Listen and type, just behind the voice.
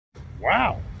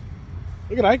Wow.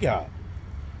 Look at what I got.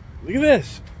 Look at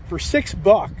this. For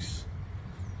 $6.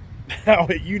 Now,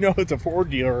 you know it's a Ford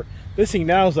dealer. This thing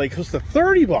now is like close to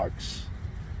 $30.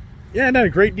 Yeah, not a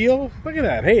great deal. Look at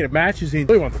that. Hey, it matches the... I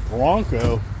really want the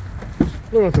Bronco. I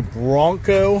really want the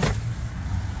Bronco.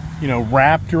 You know,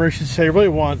 Raptor, I should say. I really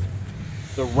want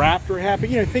the Raptor happy.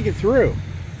 You know, think it through.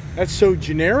 That's so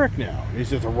generic now.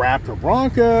 Is it the Raptor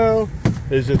Bronco?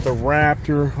 Is it the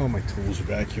Raptor? Oh, my tools are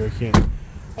back here.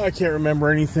 I can't remember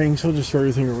anything, so I'll just throw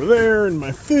everything over there, and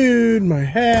my food, my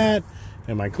hat,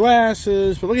 and my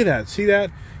glasses. But look at that. See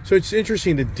that? So it's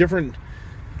interesting, the different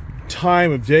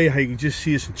time of day, how you can just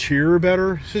see this interior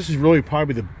better. So this is really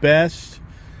probably the best,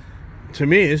 to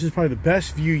me, this is probably the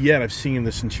best view yet I've seen in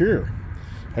this interior.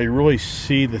 How you really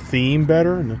see the theme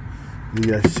better, and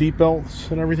the seat belts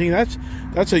and everything.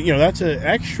 That's an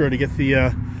extra to get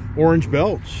the orange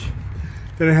belts.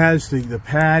 Then it has the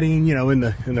padding, you know, in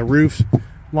the roof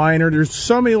liner. There's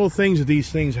so many little things that these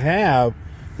things have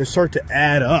that start to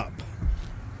add up.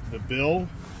 The bill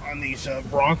on these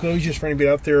Broncos, just trying to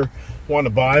get up there, want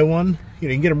to buy one. You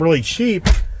know, you can get them really cheap,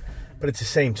 but at the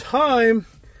same time,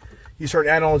 you start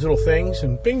adding all those little things,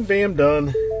 and bing, bam,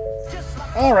 done.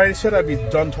 All right, I said I'd be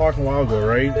done talking a while ago,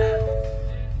 right?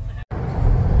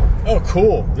 Oh,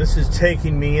 cool. This is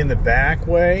taking me in the back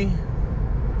way.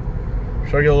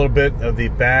 Show you a little bit of the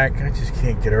back. I just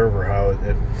can't get over how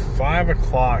at 5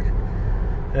 o'clock,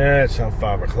 it's not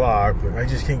 5 o'clock, but I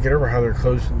just can't get over how they're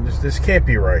closing. This can't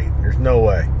be right. There's no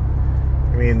way.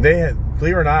 I mean,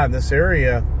 believe it or not, in this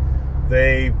area,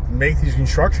 they make these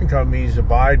construction companies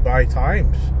abide by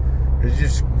times. It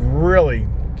just really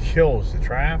kills the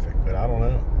traffic, but I don't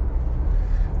know.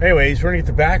 Anyways, we're going to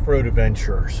get the back road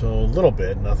adventure. So a little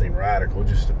bit, nothing radical,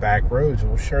 just the back roads,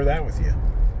 and we'll share that with you.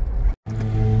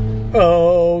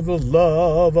 Oh, the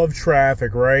love of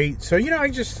traffic, right? So, you know, I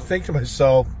just think to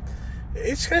myself,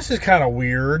 this is kind of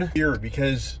weird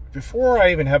because before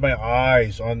I even had my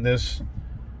eyes on this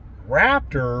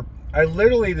Raptor, I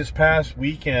literally this past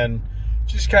weekend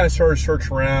just kind of started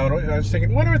searching around. I was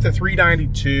thinking, wonder what the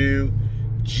 392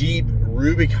 Jeep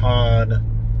Rubicon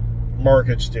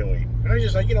market's doing. And I was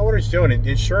just like, you know what it's doing?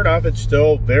 And sure enough, it's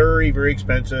still very, very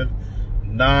expensive.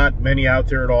 Not many out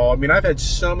there at all. I mean, I've had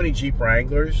so many Jeep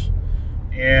Wranglers,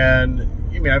 and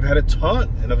I mean, I've had a ton,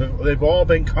 and they've all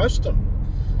been custom.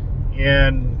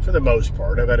 And for the most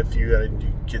part, I've had a few that I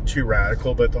didn't get too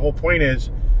radical, but the whole point is,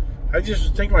 I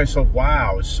just think to myself,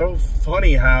 wow, it's so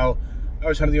funny how I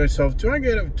was thinking to myself, do I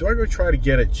go try to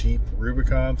get a Jeep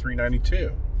Rubicon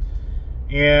 392?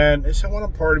 And so one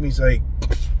part of me is like,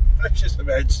 I just have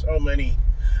had so many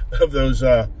of those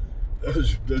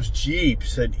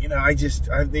Jeeps that, you know,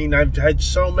 I mean, I've had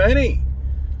so many.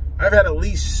 I've had at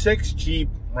least 6 Jeep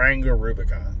Wrangler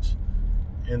Rubicons.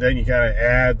 And then you kind of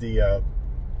add the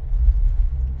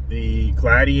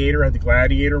Gladiator. I had the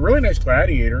Gladiator, really nice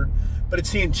Gladiator, but it's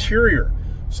the interior.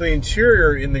 So the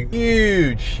interior, in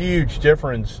the huge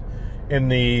difference in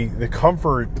the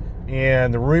comfort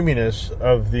and the roominess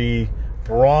of the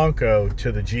Bronco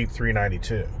to the Jeep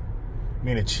 392. I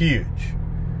mean, it's huge.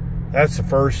 That's the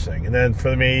first thing. And then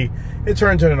for me, it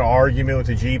turns into an argument with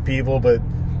the Jeep people, but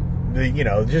you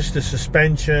know, just the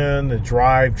suspension, the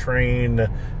drivetrain,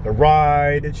 the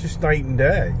ride, it's just night and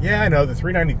day. Yeah, I know the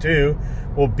 392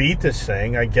 will beat this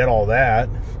thing. I get all that.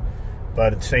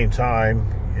 But at the same time,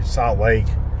 it's not like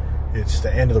it's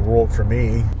the end of the world for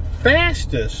me.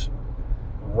 Fastest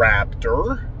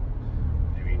Raptor.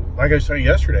 I mean, like I said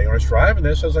yesterday, when I was driving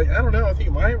this, I was like, I don't know, I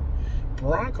think my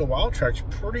Bronco Wildtrak's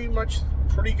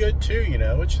pretty good too, you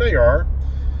know, which they are.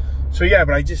 So yeah,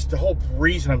 but the whole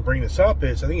reason I'm bringing this up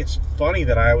is I think it's funny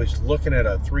that I was looking at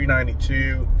a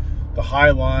 392, the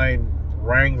Highline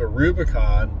Wrangler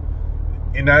Rubicon,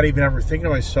 and not even ever thinking to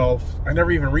myself, I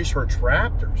never even researched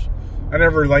Raptors. I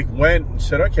never like went and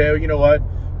said, okay, well, you know what,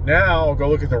 now I'll go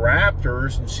look at the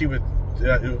Raptors and see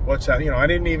what's that. You know, I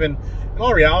didn't even, in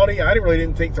all reality, I really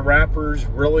didn't think the Raptors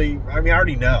really, I mean, I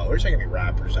already know there's not gonna be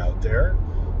Raptors out there.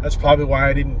 That's probably why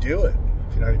I didn't do it,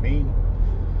 if you know what I mean.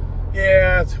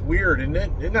 Yeah, it's weird, isn't it?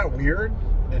 Isn't that weird?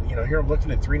 And, you know, here I'm looking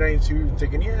at 392 and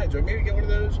thinking, yeah, do I maybe get one of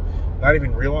those? Not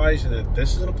even realizing that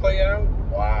this is going to play out?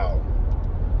 Wow.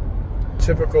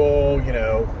 Typical, you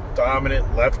know,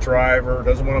 dominant left driver,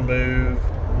 doesn't want to move.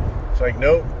 It's like,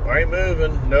 nope, I ain't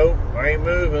moving. Nope, I ain't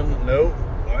moving. Nope,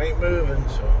 I ain't moving.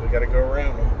 So we got to go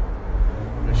around them.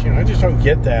 But, you know, I just don't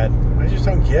get that. I just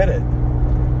don't get it.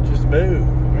 Just move.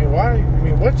 I mean, why? I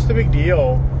mean, what's the big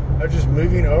deal of just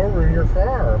moving over in your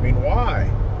car? I mean, why?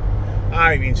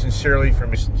 I mean, sincerely,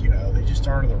 from, you know, they just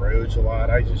aren't on the roads a lot.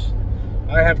 I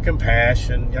have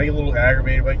compassion. I get a little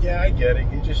aggravated, but yeah, I get it.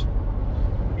 You just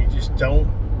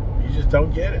You just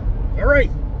don't get it. All right,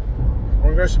 we're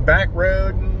going to go some back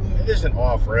road, and it isn't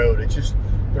off-road. It's just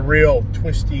the real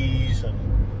twisties and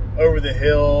over the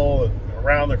hill and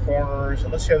around the corners,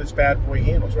 and let's see how this bad boy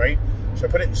handles, right? So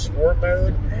I put it in sport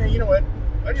mode. You know what?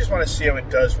 I just want to see how it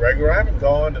does regular. I haven't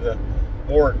gone to the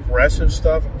more aggressive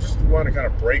stuff. I just want to kind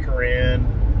of break her in,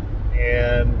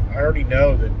 and I already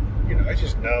know that, you know, I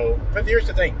just know. But here's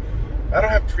the thing. I don't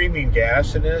have premium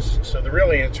gas in this, so the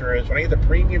real answer is when I get the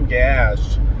premium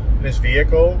gas in this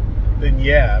vehicle, then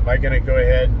yeah, am I going to go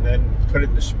ahead and then put it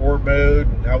in the sport mode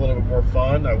and have a little bit more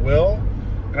fun? I will.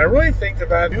 And I really think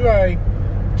about,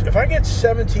 if I get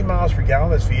 17 miles per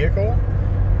gallon in this vehicle,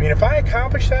 I mean, if I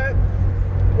accomplish that,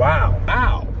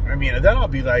 wow. I mean, then I'll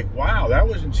be like, wow, that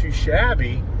wasn't too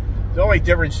shabby. The only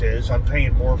difference is I'm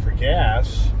paying more for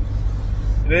gas.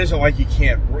 It isn't like you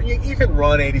can't, you can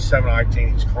run 87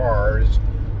 octane these cars.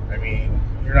 I mean,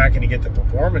 you're not going to get the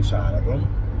performance out of them.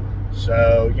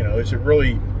 So, you know, is it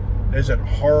really, does it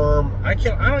harm? I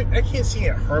can't see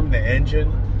it harm the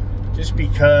engine just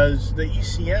because the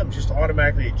ECM just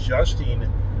automatically adjusting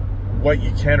what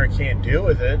you can or can't do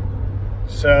with it.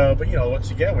 So, but you know,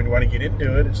 once again, when you want to get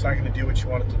into it, it's not going to do what you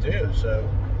want it to do. So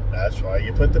that's why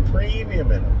you put the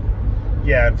premium in them.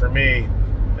 Yeah, and for me,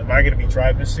 am I going to be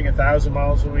driving this thing 1,000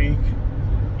 miles a week?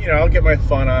 You know, I'll get my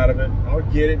fun out of it. I'll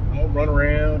get it. I'll run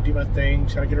around, do my thing,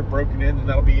 try to get it broken in, and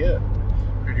that'll be it.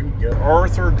 Here we go.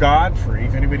 Arthur Godfrey,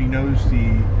 if anybody knows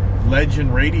the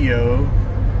Legend Radio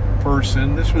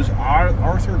person, this was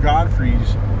Arthur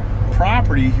Godfrey's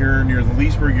property here near the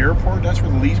Leesburg Airport. That's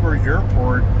where the Leesburg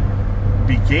Airport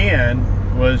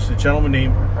began, was a gentleman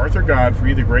named Arthur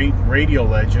Godfrey, the great radio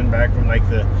legend back from like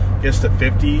the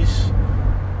 50s.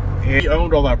 And he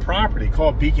owned all that property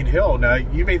called Beacon Hill. Now,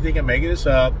 you may think I'm making this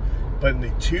up, but in the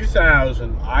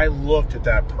 2000, I looked at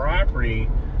that property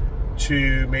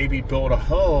to maybe build a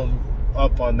home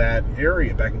up on that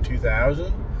area back in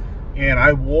 2000. And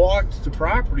I walked the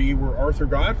property where Arthur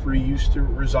Godfrey used to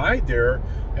reside there,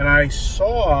 and I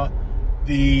saw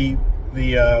the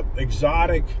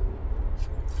exotic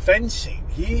fencing.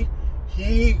 He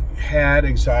had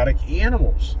exotic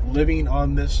animals living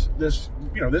on this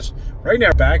right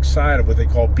now backside of what they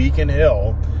call Beacon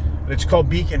Hill. It's called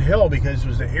Beacon Hill because it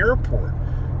was the airport.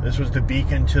 This was the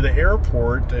beacon to the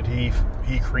airport that he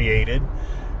created.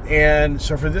 And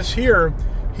so for this here,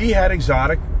 he had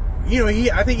exotic,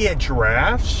 I think he had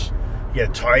giraffes, he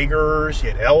had tigers, he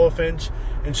had elephants.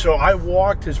 And so I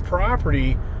walked his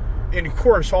property, and of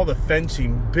course all the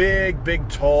fencing, big,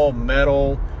 tall,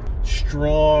 metal,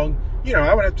 strong,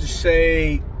 I would have to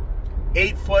say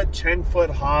 8 foot, 10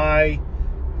 foot high,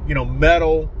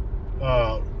 metal,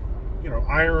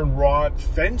 iron rod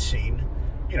fencing,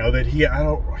 that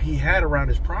he had around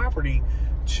his property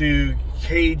to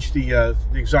cage the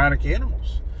exotic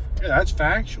animals. Yeah, that's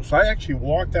factual. So I actually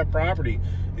walked that property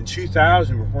in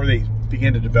 2000 before they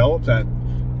began to develop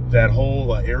that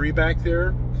whole area back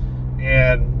there,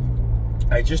 and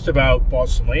I just about bought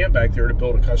some land back there to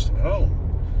build a custom home.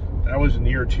 That was in the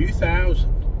year 2000,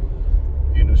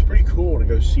 and it was pretty cool to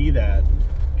go see that.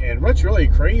 And what's really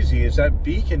crazy is that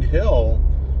Beacon Hill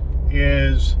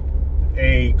is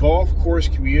a golf course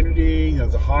community.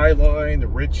 The High Line, the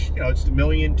rich, it's the $1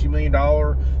 million, $2 million,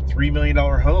 $3 million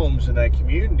homes in that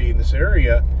community in this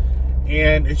area,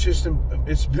 and it's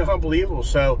been unbelievable.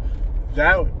 So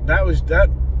that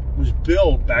was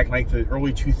built back in like the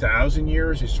early 2000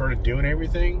 years. They started doing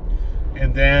everything,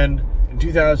 and then in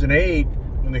 2008,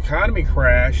 when the economy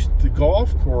crashed, the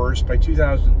golf course by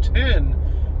 2010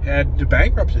 had to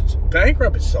bankrupt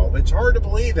itself. It's hard to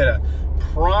believe that a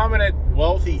prominent,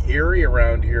 wealthy area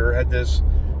around here had this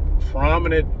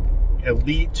prominent,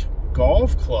 elite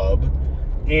golf club,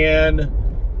 and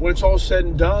when it's all said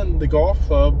and done, the golf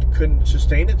club couldn't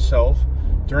sustain itself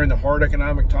during the hard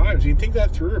economic times. You think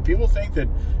that through, or people think that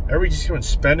everybody's just going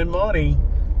spending money,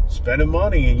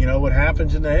 and what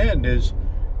happens in the end is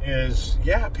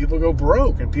people go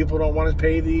broke and people don't want to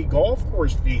pay the golf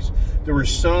course fees. There were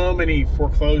so many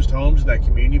foreclosed homes in that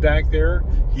community back there.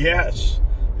 Yes.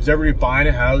 Is everybody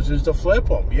buying houses to flip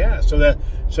them? Yeah. So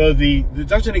it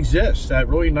doesn't exist. That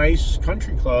really nice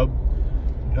country club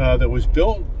that was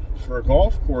built for a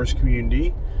golf course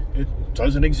community, it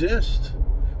doesn't exist.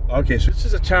 Okay, so this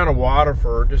is the town of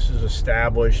Waterford. This is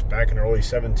established back in the early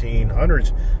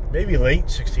 1700s, maybe late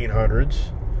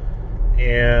 1600s.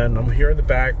 And I'm here in the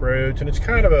back roads, and it's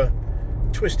kind of a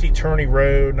twisty, turny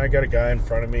road, and I got a guy in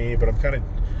front of me, but I'm kind of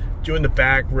doing the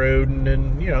back road, and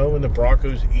then, when the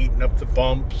Bronco's eating up the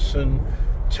bumps and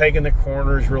taking the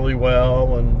corners really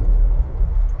well, and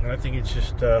I think it's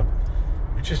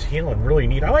just handling really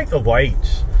neat. I like the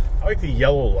lights. I like the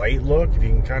yellow light look. If you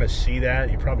can kind of see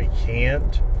that, you probably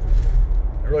can't.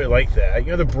 I really like that.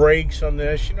 You know, the brakes on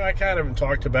this, you know, I kind of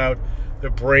talked about the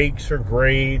brakes are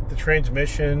great. The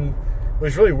transmission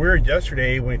was really weird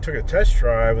yesterday when we took a test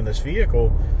drive in this vehicle.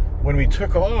 When we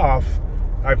took off,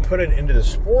 I put it into the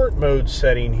sport mode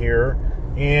setting here,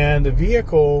 and the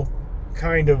vehicle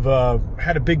kind of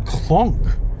had a big clunk,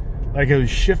 like it was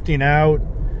shifting out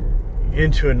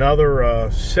into another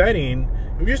setting.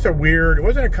 It was just a weird, it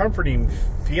wasn't a comforting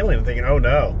feeling. I'm thinking, oh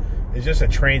no, is this a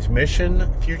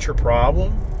transmission future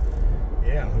problem?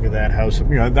 Yeah, look at that house. You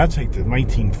know, that's like the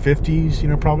 1950s, you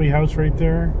know, probably house right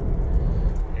there.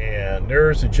 And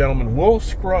there's a gentleman, Will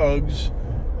Scruggs,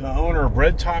 the owner of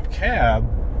Red Top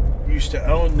Cab, used to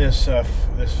own this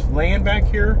this land back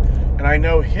here, and I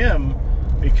know him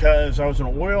because I was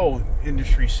an oil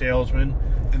industry salesman,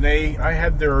 and I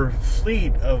had their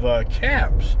fleet of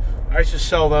cabs. I used to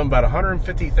sell them about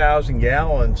 150,000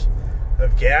 gallons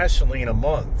of gasoline a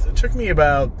month. It took me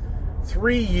about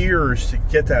 3 years to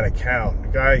get that account. The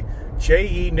guy,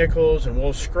 J.E. Nichols and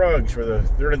Will Scruggs,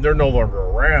 they're no longer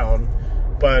around,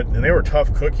 and they were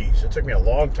tough cookies. It took me a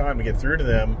long time to get through to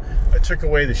them. I took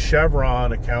away the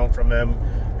Chevron account from them,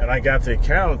 and I got the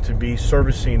account to be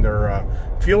servicing their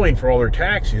fueling for all their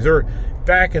taxis. They're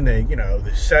back in the, you know,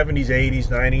 the 70s, 80s,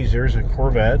 90s. There's a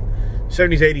Corvette.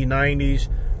 70s, 80s, 90s.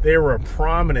 They were a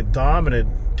prominent,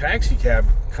 dominant taxi cab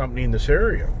company in this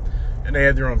area, and they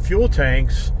had their own fuel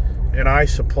tanks, and I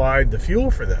supplied the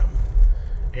fuel for them.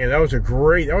 And that was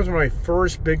one of my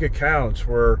first big accounts,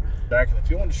 where back in the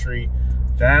fuel industry,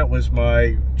 that was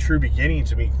my true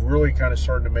beginnings of me really kind of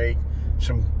starting to make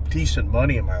some decent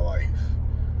money in my life.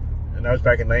 And that was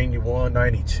back in 91,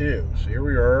 92. So here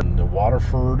we are in the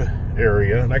Waterford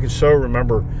area. And I can so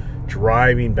remember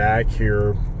driving back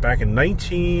here back in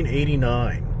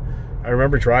 1989. I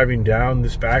remember driving down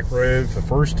this back road for the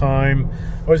first time.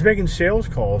 I was making sales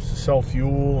calls to sell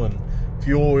fuel and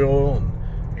fuel oil.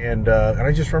 And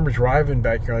I just remember driving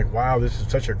back here like, wow, this is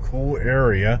such a cool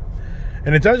area.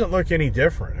 And it doesn't look any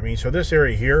different. I mean, so this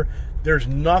area here, there's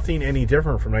nothing any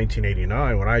different from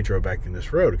 1989 when I drove back in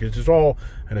this road, because it's all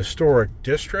an historic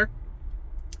district.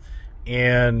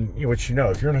 And you know, what you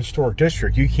know, if you're in a historic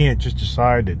district, you can't just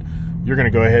decide that you're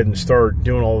going to go ahead and start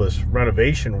doing all this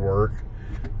renovation work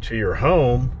to your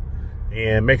home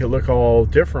and make it look all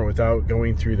different without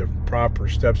going through the proper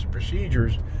steps and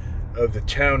procedures of the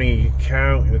town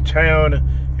and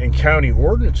county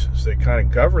ordinances that kind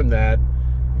of govern that,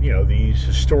 you know, these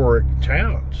historic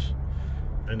towns.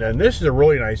 And then this is a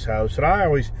really nice house, and I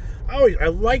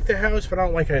like the house, but I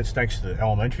don't like that it's next to the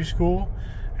elementary school.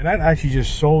 And that actually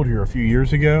just sold here a few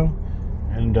years ago,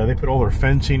 and they put all their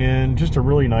fencing in, just a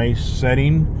really nice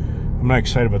setting. I'm not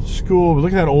excited about the school, but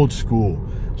look at that old school.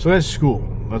 So that's school.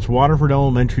 That's Waterford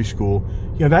Elementary School.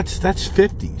 You know, that's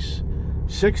 50s,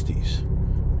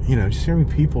 60s. You know, just so many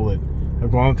people that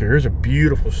have gone through. Here's a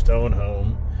beautiful stone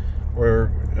home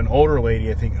where an older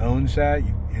lady, I think, owns that.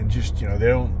 And just, you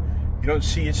know, you don't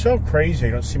see, it's so crazy.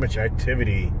 You don't see much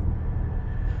activity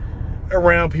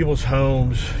around people's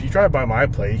homes. You drive by my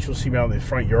place, you'll see me out in the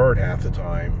front yard half the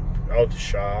time, out to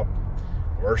shop,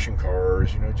 washing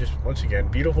cars, you know, just, once again,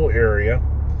 beautiful area.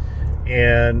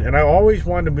 And I always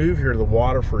wanted to move here to the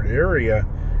Waterford area.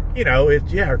 You know,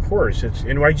 yeah, of course,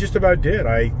 and I just about did.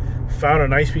 I found a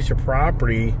nice piece of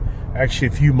property, actually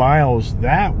a few miles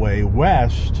that way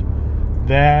west,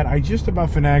 that I just about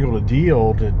finagled a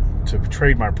deal to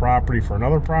trade my property for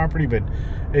another property, but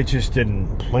it just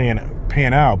didn't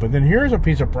pan out. But then here's a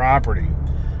piece of property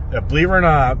that, believe it or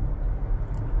not,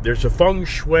 there's a Feng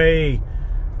Shui.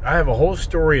 I have a whole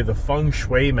story of the Feng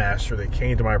Shui master that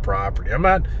came to my property. I'm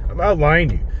not lying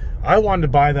to you. I wanted to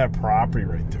buy that property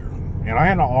right there. And I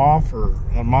had an offer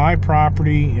on my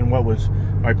property and what was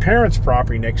my parents'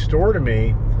 property next door to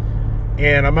me.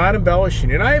 And I'm not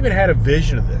embellishing. And I even had a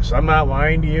vision of this. I'm not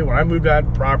lying to you. When I moved out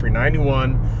of property in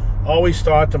 91, I always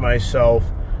thought to myself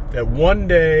that one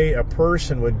day a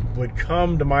person would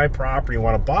come to my property and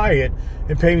want to buy it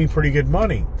and pay me pretty good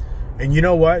money. And you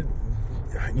know what?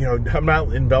 You know, I'm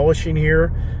not embellishing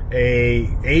here.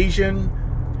 Asian,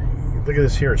 look at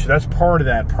this here. So that's part of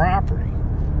that property.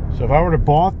 So if I would have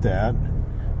bought that,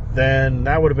 then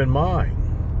that would have been mine.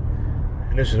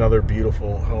 And this is another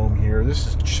beautiful home here. This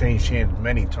has changed hands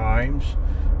many times,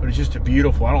 but it's just a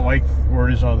beautiful, I don't like where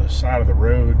it is on the side of the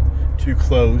road, too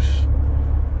close.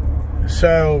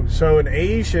 So an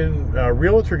Asian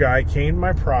realtor guy came to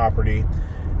my property,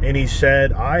 and he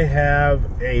said, I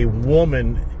have a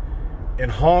woman in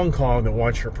Hong Kong that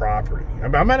wants your property.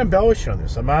 I'm not embellishing on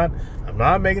this. I'm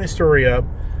not making a story up.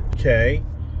 Okay.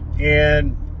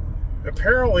 And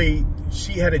apparently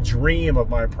she had a dream of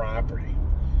my property.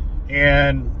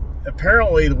 And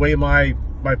apparently the way my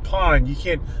pond,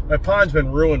 my pond's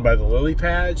been ruined by the lily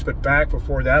pads, but back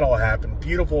before that all happened,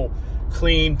 beautiful,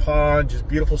 clean pond, just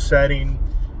beautiful setting.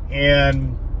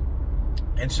 And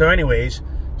so anyways,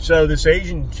 so this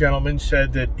Asian gentleman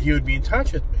said that he would be in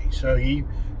touch with me. So he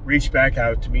reached back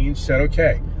out to me and said,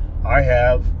 okay, I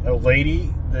have a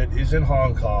lady that is in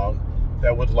Hong Kong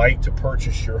that would like to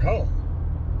purchase your home.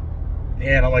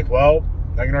 And I'm like, well,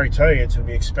 I can already tell you it's going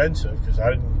to be expensive because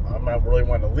I'm not really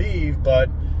wanting to leave, but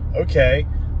okay.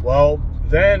 Well,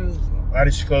 then I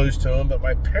disclosed to him that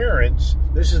my parents,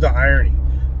 this is the irony,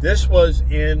 this was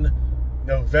in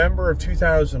November of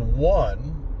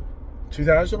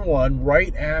 2001,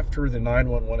 right after the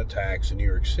 9/11 attacks in New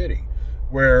York City,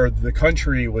 where the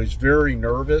country was very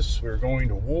nervous. We were going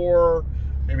to war.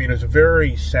 I mean, it was a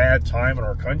very sad time in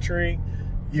our country.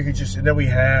 And then we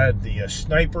had the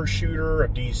sniper shooter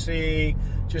of DC,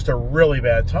 just a really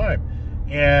bad time.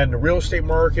 And the real estate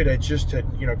market had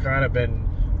kind of been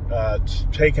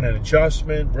taking an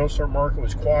adjustment. Real estate market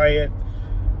was quiet.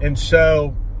 And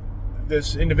so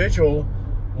this individual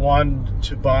wanted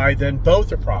to buy then both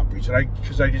the properties. And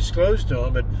because I disclosed to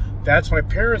him that that's my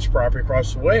parents' property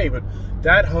across the way, but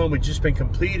that home had just been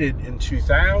completed in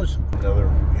 2000. Another,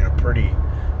 pretty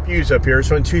views up here.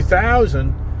 So in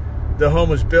 2000, the home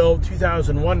was built.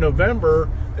 2001 November,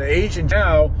 the agent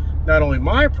now, not only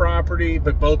my property,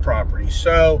 but both properties.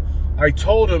 So I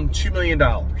told him $2 million.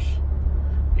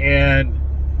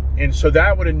 And so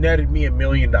that would have netted me $1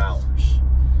 million.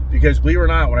 Because believe it or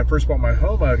not, when I first bought my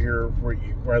home out here where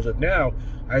I live now,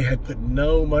 I had put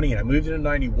no money in. I moved in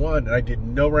 91 and I did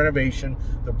no renovation.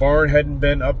 The barn hadn't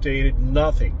been updated,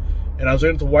 nothing. And I was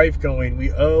looking at the wife going,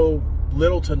 we owe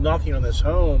little to nothing on this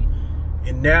home.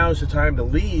 And now's the time to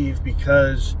leave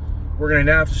because we're going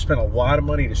to now have to spend a lot of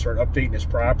money to start updating this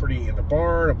property and the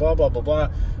barn and blah, blah, blah, blah.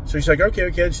 So he's like, okay,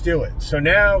 let's do it. So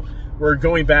now we're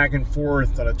going back and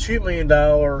forth on a $2 million.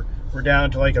 We're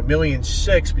down to like $1.6 million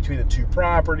between the two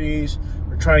properties.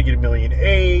 We're trying to get $1.8 million.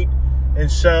 And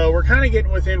so we're kind of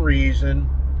getting within reason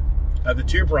of the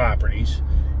two properties.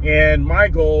 And my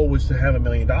goal was to have $1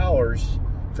 million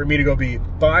for me to go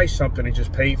buy something and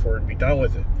just pay for it and be done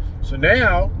with it. So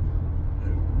now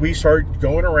we start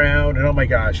going around, and oh my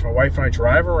gosh, my wife and I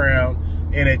drive around,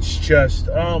 and it's just,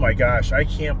 oh my gosh, I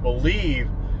can't believe,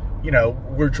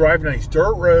 we're driving down these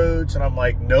dirt roads, and I'm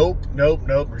like, nope,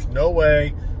 there's no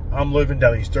way I'm living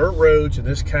down these dirt roads in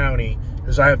this county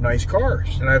because I have nice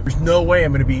cars, and there's no way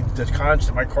I'm going to be the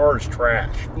constant, my car is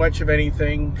trash. Much of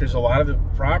anything, because a lot of the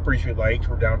properties we liked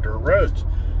were down dirt roads.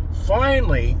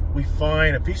 Finally, we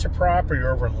find a piece of property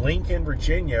over in Lincoln,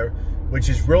 Virginia, which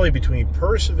is really between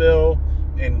Purcellville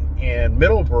and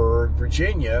Middleburg,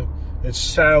 Virginia. It's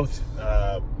south,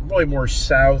 really more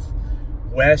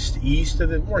southwest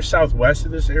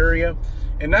of this area,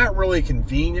 and not really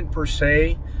convenient per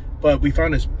se, but we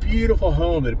found this beautiful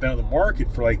home that had been on the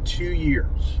market for like 2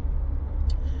 years.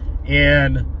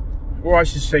 Or I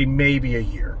should say maybe a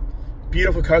year.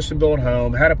 Beautiful custom built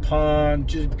home, had a pond,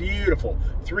 just beautiful,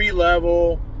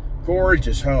 3-level,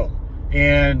 gorgeous home.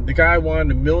 And the guy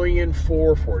wanted $1.4 million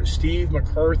for it. Steve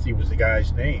McCarthy was the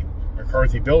guy's name,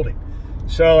 McCarthy Building.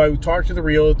 So I talked to the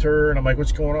realtor, and I'm like,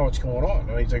 what's going on?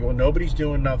 And he's like, well, nobody's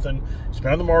doing nothing. It's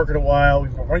been on the market a while.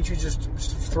 Why don't you just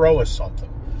throw us something?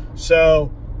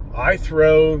 So I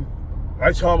tell him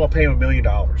I'll pay him $1 million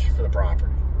for the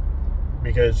property.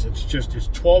 Because it's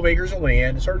 12 acres of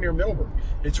land. It's right near Middleburg.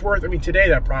 It's worth, today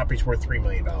that property's worth $3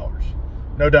 million.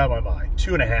 No doubt in my mind.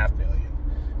 $2.5 million.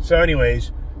 So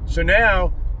anyways, so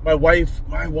now my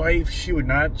wife, she would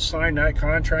not sign that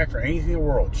contract for anything in the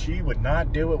world. She would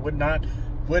not do it, would not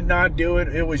do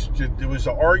it. It was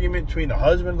an argument between the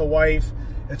husband and the wife.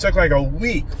 It took like a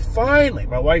week. Finally,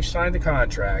 my wife signed the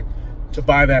contract to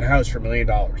buy that house for $1 million.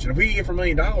 And if we get it for $1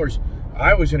 million,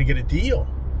 I was going to get a deal.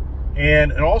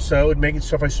 And also, it'd make it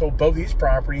so if I sold both these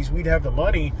properties, we'd have the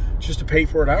money just to pay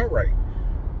for it outright.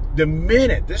 The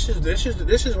minute, this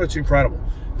is what's incredible.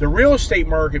 The real estate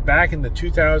market back in the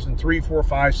 2003, 4,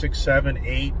 5, 6, 7,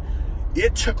 8,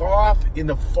 it took off in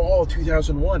the fall of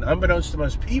 2001. Unbeknownst to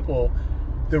most people,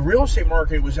 the real estate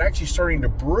market was actually starting to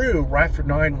brew right after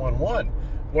 9/11.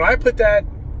 When I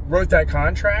wrote that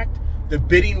contract, the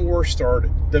bidding war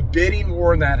started. The bidding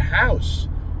war in that house.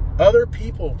 Other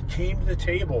people came to the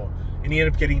table, and he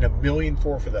ended up getting $1 million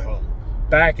for the home.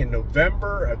 Back in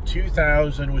November of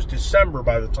 2000, it was December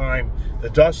by the time the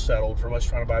dust settled from us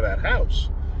trying to buy that house.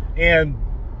 And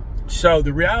so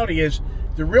the reality is,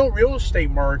 the real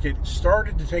estate market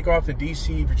started to take off in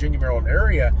DC, Virginia, Maryland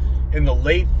area in the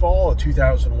late fall of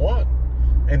 2001.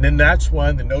 And then that's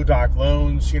when the no-doc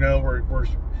loans, you know,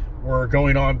 were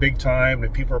going on big time,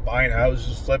 and people are buying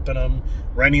houses, flipping them,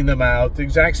 renting them out. The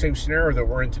exact same scenario that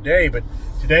we're in today, but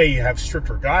today you have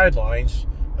stricter guidelines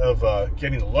of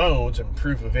getting the loans and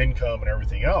proof of income and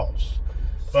everything else.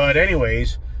 But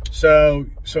anyways, so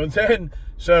when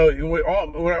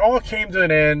it all came to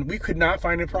an end, we could not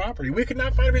find a property. We could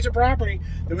not find a piece of property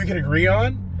that we could agree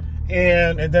on.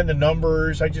 And then the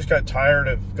numbers, I just got tired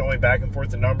of going back and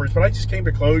forth the numbers, but I just came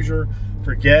to closure,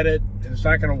 forget it, it's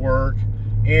not going to work.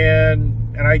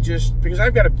 And I just, because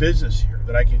I've got a business here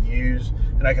that I can use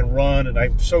and I can run, and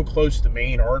I'm so close to the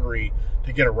main artery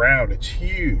to get around. It's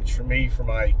huge for me, for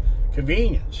my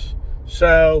convenience.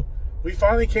 So we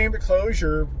finally came to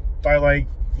closure by like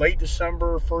late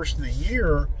December, first of the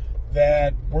year,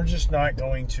 that we're just not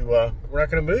going to, we're not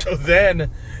going to move. So then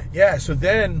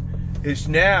it's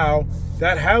now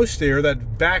that house there,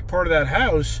 that back part of that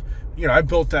house, you know, I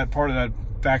built that part of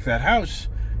that back of that house.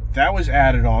 That was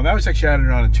added on. That was actually added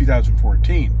on in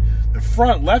 2014. The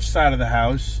front left side of the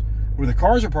house, where the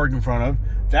cars are parked in front of,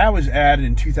 that was added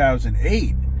in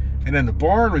 2008. And then the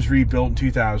barn was rebuilt in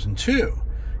 2002.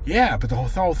 Yeah, but the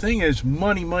whole thing is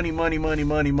money.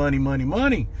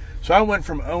 So I went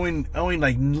from owning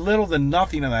like little to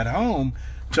nothing in that home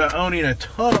to owning a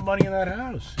ton of money in that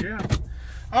house. Yeah.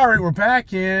 All right, we're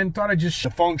back in. Thought I'd just the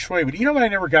Feng Shui, but you know what I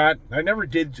never got? I never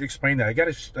did explain that. I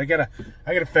gotta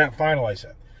finalize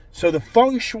that. So the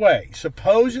Feng Shui,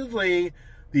 supposedly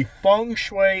the Feng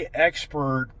Shui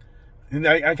expert, and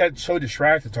I got so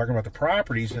distracted talking about the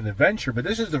properties and the venture, but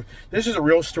this is a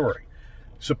real story.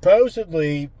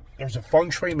 Supposedly, there's a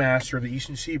Feng Shui master of the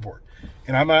Eastern Seaboard,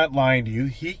 and I'm not lying to you.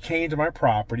 He came to my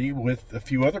property with a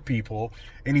few other people,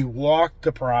 and he walked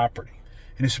the property.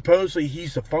 And supposedly,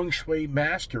 he's the Feng Shui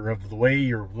master of the way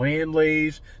your land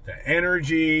lays, the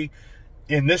energy,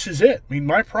 and this is it. I mean,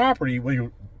 my property,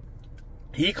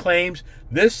 he claims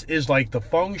this is like the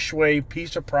Feng Shui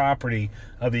piece of property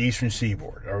of the Eastern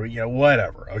Seaboard, or, you know,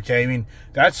 whatever. Okay, I mean,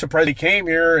 that's the price they came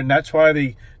here, and that's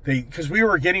why because we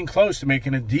were getting close to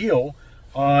making a deal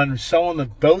on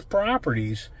selling both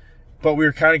properties, but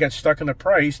we kind of got stuck in the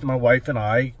price, and my wife and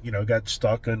I, you know, got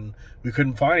stuck, and we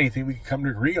couldn't find anything we could come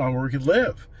to agree on where we could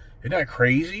live. Isn't that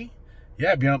crazy?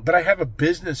 Yeah, but I have a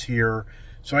business here,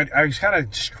 so I was kind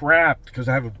of scrapped because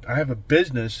I have a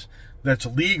business that's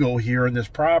legal here in this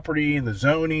property, and the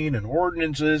zoning and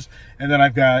ordinances, and then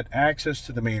I've got access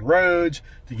to the main roads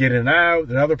to get in and out.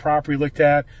 Another property looked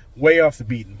at way off the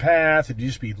beaten path. It'd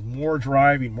just be more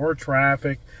driving, more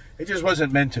traffic. It just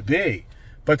wasn't meant to be.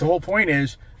 But the whole point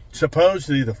is,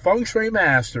 supposedly the Feng Shui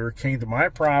master came to my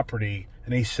property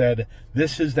and he said,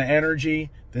 this is the energy,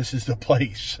 this is the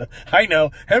place. I know.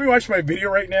 Have you watched my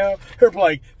video right now? They're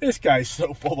like, this guy's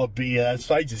so full of BS,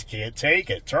 I just can't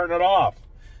take it. Turn it off.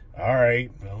 All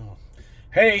right. Well,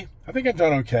 hey, I think I've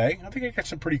done okay. I think I got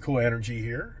some pretty cool energy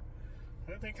here.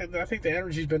 I think the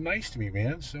energy's been nice to me,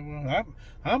 man. So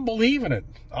I'm believing it.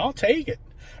 I'll take it.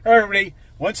 All right, everybody.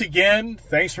 Once again,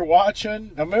 thanks for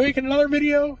watching. Am I making another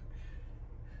video?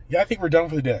 Yeah, I think we're done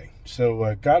for the day.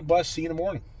 So God bless. See you in the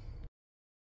morning.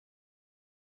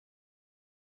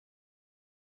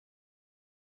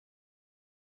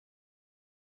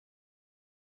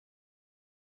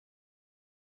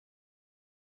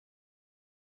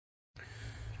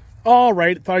 All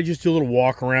right, thought I'd just do a little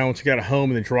walk around once I got a home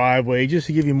in the driveway, just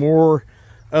to give you more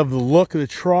of the look of the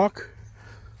truck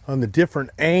on the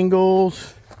different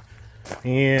angles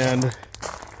and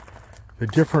the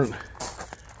different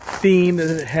theme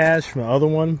that it has from the other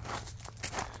one.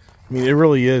 I mean, it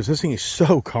really is. This thing is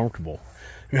so comfortable.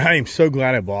 I mean, I am so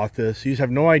glad I bought this. You just have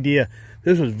no idea.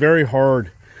 This was very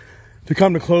hard to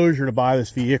come to closure to buy this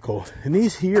vehicle. And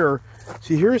these here,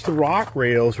 see, here's the rock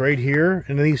rails right here,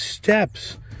 and these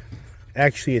steps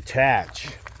actually attach,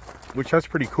 which that's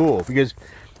pretty cool, because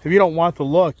if you don't want the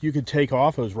look, you could take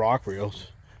off those rock rails.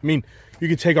 I mean, you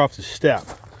could take off the step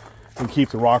and keep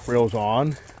the rock rails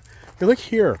on. Hey, look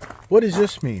here. What does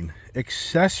this mean?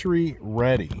 Accessory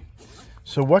ready.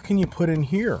 So what can you put in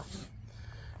here?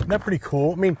 Isn't that pretty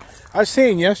cool? I mean, I was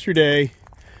saying yesterday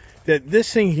that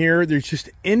this thing here, there's just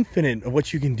infinite of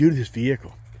what you can do to this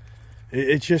vehicle.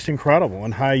 It's just incredible,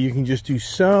 and how you can just do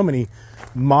so many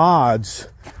mods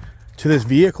to this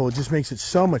vehicle. It just makes it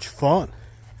so much fun.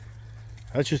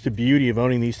 That's just the beauty of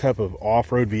owning these type of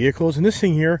off-road vehicles. And this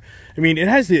thing here, I mean, it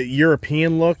has the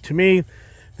European look. To me,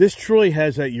 this truly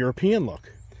has that European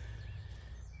look.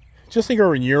 Just think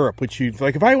over in Europe, which you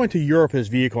like. If I went to Europe as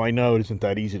vehicle, I know it isn't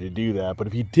that easy to do that. But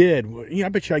if you did, you know, I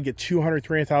bet you I'd get $200,000,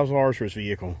 $300,000 for this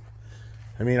vehicle.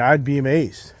 I mean, I'd be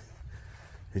amazed.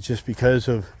 It's just because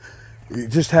of it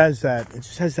just has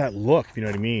that look, if you know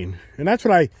what I mean. And that's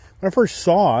what when I first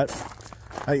saw it,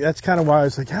 that's kind of why I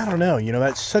was like, I don't know, you know,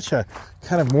 that's such a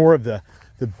kind of more of the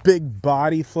big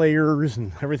body flares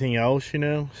and everything else, you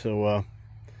know. So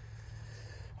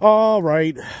all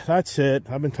right, that's it.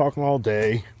 I've been talking all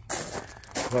day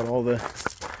about all the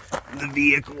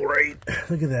vehicle, right?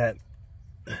 Look at that,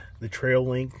 the trail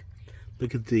link.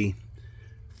 Look at the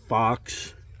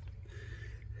Fox.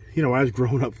 You know, when I was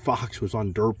growing up, Fox was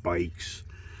on dirt bikes.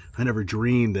 I never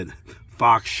dreamed that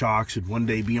Fox shocks would one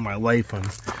day be in my life on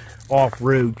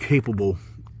off-road capable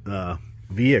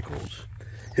vehicles.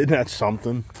 Isn't that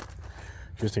something?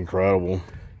 Just incredible.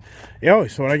 Yeah,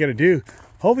 so what I got to do,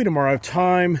 hopefully tomorrow I have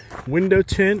time. Window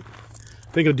tint.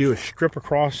 I think I'll do a strip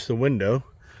across the window.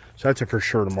 So that's a for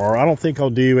sure tomorrow. I don't think I'll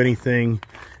do anything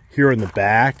here in the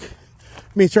back.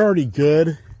 I mean, it's already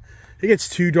good. It gets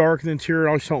too dark in the interior.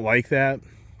 I just don't like that.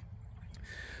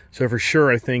 So for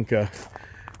sure, I think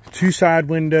 2 side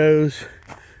windows,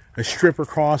 a strip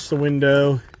across the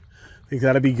window. I think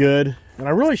that'll be good. And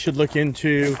I really should look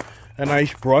into a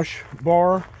nice brush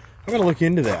bar. I'm gonna look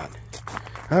into that.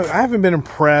 I haven't been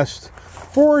impressed.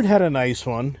 Ford had a nice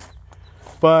one,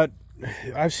 but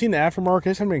I've seen the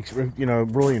aftermarket. I'm, you know,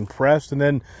 really impressed. And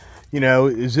then, you know,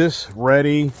 is this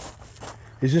ready?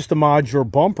 Is this the modular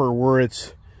bumper where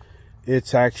it's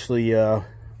actually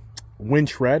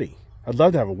winch ready? I'd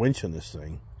love to have a winch in this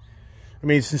thing. I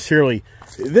mean, sincerely,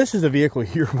 this is a vehicle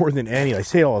here more than any. I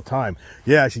say it all the time.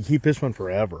 Yeah, I should keep this one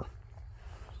forever.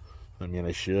 I mean,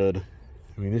 I should.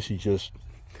 I mean, this is just,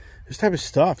 this type of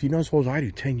stuff, you know as well as I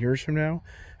do, 10 years from now,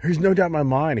 there's no doubt in my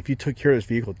mind, if you took care of this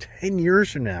vehicle 10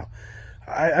 years from now,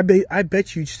 I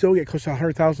bet you'd still get close to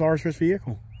 $100,000 for this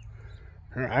vehicle.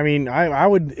 I mean, I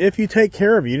would, if you take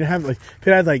care of it, you didn't have, like, if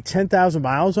it had like 10,000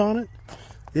 miles on it,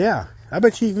 yeah, I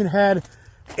bet you even had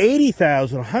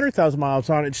 80,000, 100,000 miles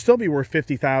on it, it'd still be worth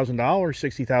 $50,000,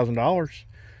 $60,000.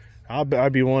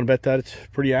 I'd be willing to bet that it's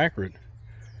pretty accurate.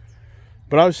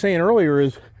 But I was saying earlier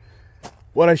is,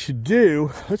 what I should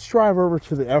do, let's drive over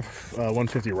to the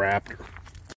F-150 Raptor.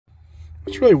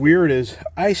 What's really weird is,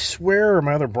 I swear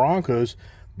my other Broncos,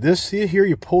 this, see here,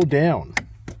 you pull down.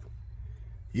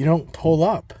 You don't pull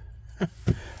up.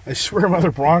 I swear my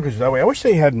other Broncos that way. I wish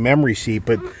they had memory seat,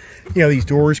 but, you know, these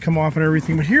doors come off and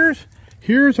everything. But here's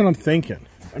what I'm thinking.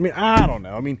 I mean, I don't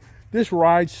know. I mean, this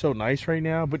ride's so nice right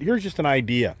now, but here's just an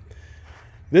idea.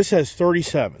 This has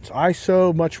 37s. I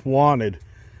so much wanted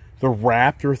the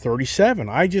Raptor 37.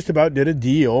 I just about did a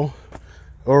deal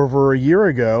over a year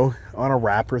ago on a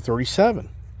Raptor 37.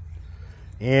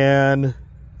 And it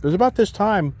was about this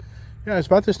time, yeah, it's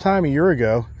about this time a year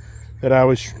ago that I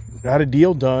had a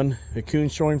deal done at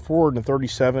Kuhn's Showing Ford in a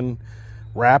 37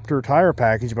 Raptor tire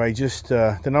package, but I just,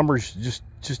 the numbers just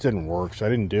didn't work, so I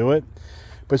didn't do it.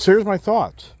 But so here's my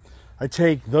thoughts. I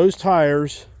take those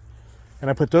tires and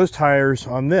I put those tires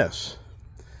on this.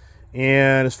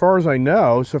 And as far as I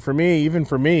know, so for me, even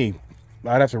for me,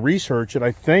 I'd have to research it.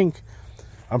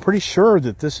 I'm pretty sure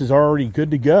that this is already good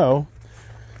to go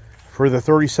for the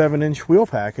 37-inch wheel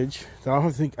package. So I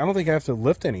don't think I have to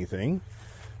lift anything.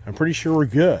 I'm pretty sure we're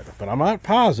good, but I'm not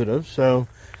positive. So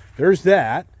there's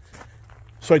that.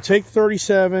 So I take the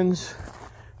 37s,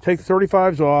 take the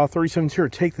 35s off, 37s here,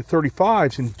 take the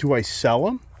 35s, and do I sell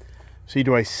them? See,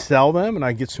 do I sell them and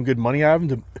I get some good money out of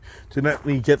them to let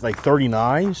me get like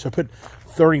 39? So I put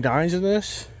 39s in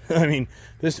this. I mean,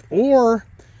 this, or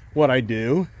what I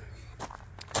do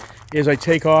is I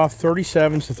take off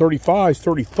 37s to 35s.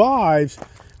 35s,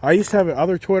 I used to have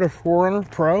another Toyota 4Runner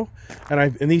Pro,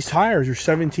 and these tires are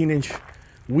 17-inch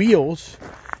wheels,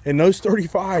 and those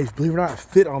 35s, believe it or not,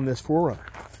 fit on this 4Runner.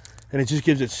 And it just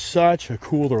gives it such a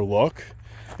cooler look.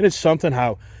 And it's something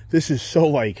how this is so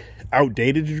like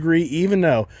outdated to a degree, even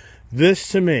though this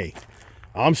to me,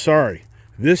 I'm sorry,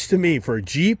 this to me for a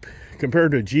Jeep,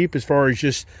 compared to a Jeep as far as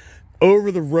just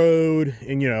over the road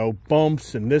and, you know,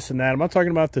 bumps and this and that. I'm not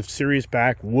talking about the serious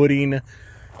backwooding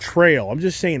trail. I'm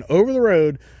just saying over the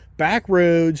road, back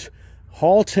roads,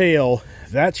 haul tail,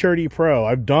 that Charity Pro,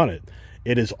 I've done it.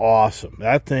 It is awesome.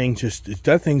 That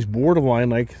thing's borderline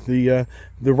like the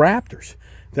Raptors.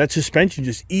 That suspension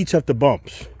just eats up the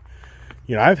bumps.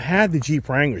 You know, I've had the Jeep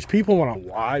Wranglers. People want to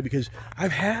lie because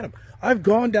I've had them. I've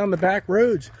gone down the back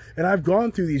roads and I've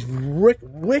gone through these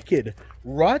wicked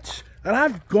ruts and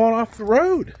I've gone off the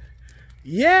road.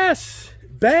 Yes,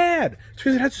 bad. It's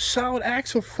because it has a solid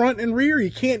axle front and rear.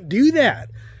 You can't do that.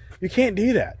 You can't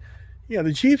do that. You know,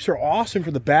 the Jeeps are awesome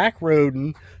for the back road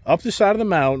and up the side of the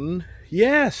mountain.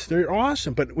 Yes, they're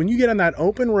awesome. But when you get on that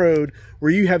open road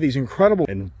where you have these incredible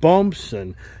and bumps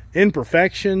and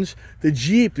imperfections, the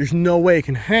Jeep, there's no way it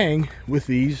can hang with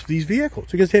these vehicles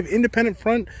because they have independent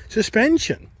front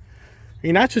suspension. I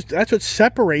mean, that's what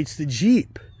separates the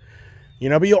Jeep. You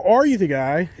know, but you'll argue the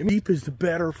guy, Jeep is the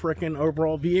better freaking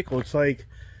overall vehicle. It's like,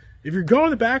 if you're going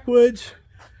the backwoods,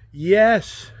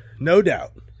 yes, no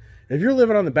doubt. If you're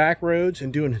living on the back roads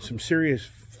and doing some serious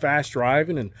fast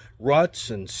driving and ruts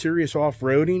and serious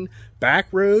off-roading, back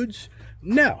roads,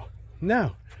 no.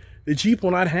 The Jeep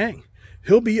will not hang.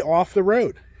 He'll be off the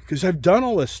road because I've done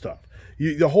all this stuff.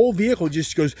 The whole vehicle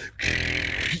just goes,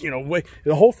 you know,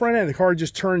 the whole front end of the car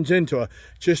just turns into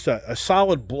a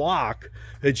solid block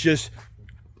that just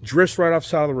drifts right off the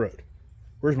side of the road.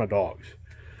 Where's my dogs?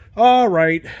 All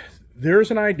right,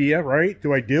 there's an idea, right?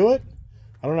 Do I do it?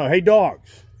 I don't know. Hey,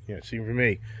 dogs. Yeah, see for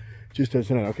me. Just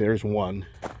doesn't. Okay, there's one.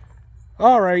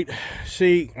 All right.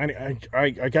 See, I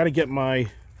got to get my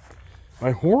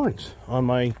horns on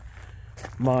my.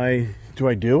 Do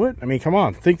I do it? I mean, come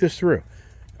on, think this through.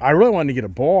 I really wanted to get a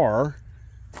bar,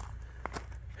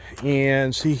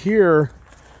 and see here,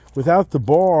 without the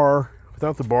bar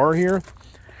here,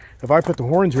 if I put the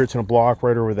horns here, it's going to block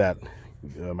right over that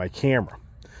my camera.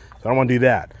 So I don't want to do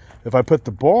that. If I put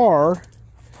the bar,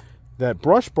 that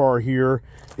brush bar here,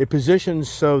 it positions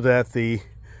so that the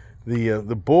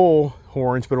bull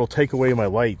horns, but it'll take away my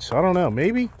lights. So I don't know.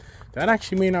 Maybe that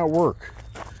actually may not work.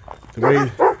 The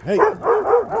way, hey,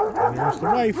 and there's the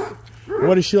wife.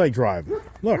 What does she like driving?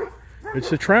 Look, it's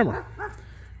the Tremor.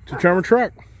 It's a Tremor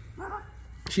truck.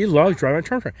 She loves driving a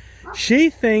Tremor truck. She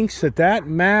thinks that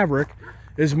Maverick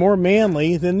is more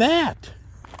manly than that.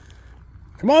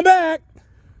 Come on back.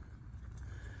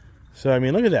 So, I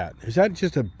mean, look at that. Is that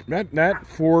just that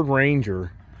Ford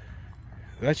Ranger?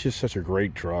 That's just such a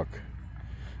great truck.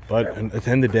 But at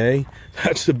the end of the day,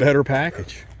 that's the better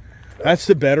package. That's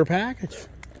the better package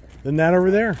than that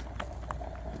over there.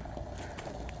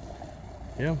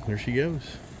 Yeah, there she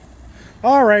goes.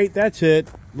 All right, that's it.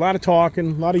 A lot of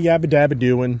talking, a lot of yabba dabba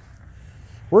doing.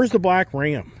 Where's the black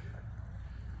Ram?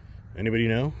 Anybody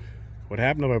know? What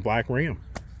happened to my black Ram?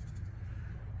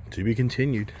 To be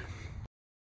continued.